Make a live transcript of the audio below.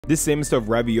This salmon stuffed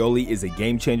ravioli is a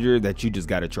game changer that you just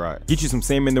gotta try. Get you some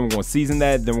salmon, then we're gonna season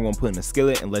that, then we're gonna put it in a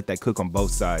skillet and let that cook on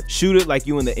both sides. Shoot it like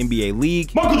you in the NBA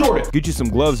league. Michael Jordan! Get you some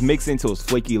gloves, mix it until it's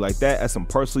flaky like that, add some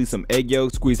parsley, some egg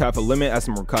yolk, squeeze half a lemon, add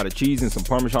some ricotta cheese and some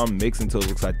Parmesan, mix until it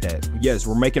looks like that. Yes,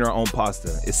 we're making our own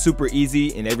pasta. It's super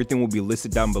easy and everything will be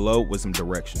listed down below with some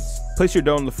directions. Place your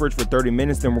dough in the fridge for 30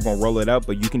 minutes, then we're gonna roll it out,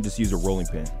 but you can just use a rolling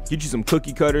pin. Get you some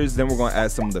cookie cutters, then we're gonna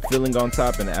add some of the filling on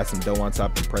top and add some dough on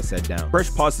top and press that down. Fresh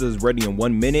pasta is ready in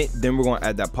 1 minute, then we're gonna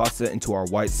add that pasta into our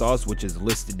white sauce, which is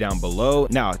listed down below.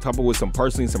 Now, top it with some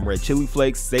parsley and some red chili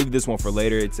flakes. Save this one for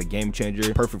later. It's a game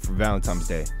changer, perfect for Valentine's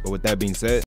Day. But with that being said,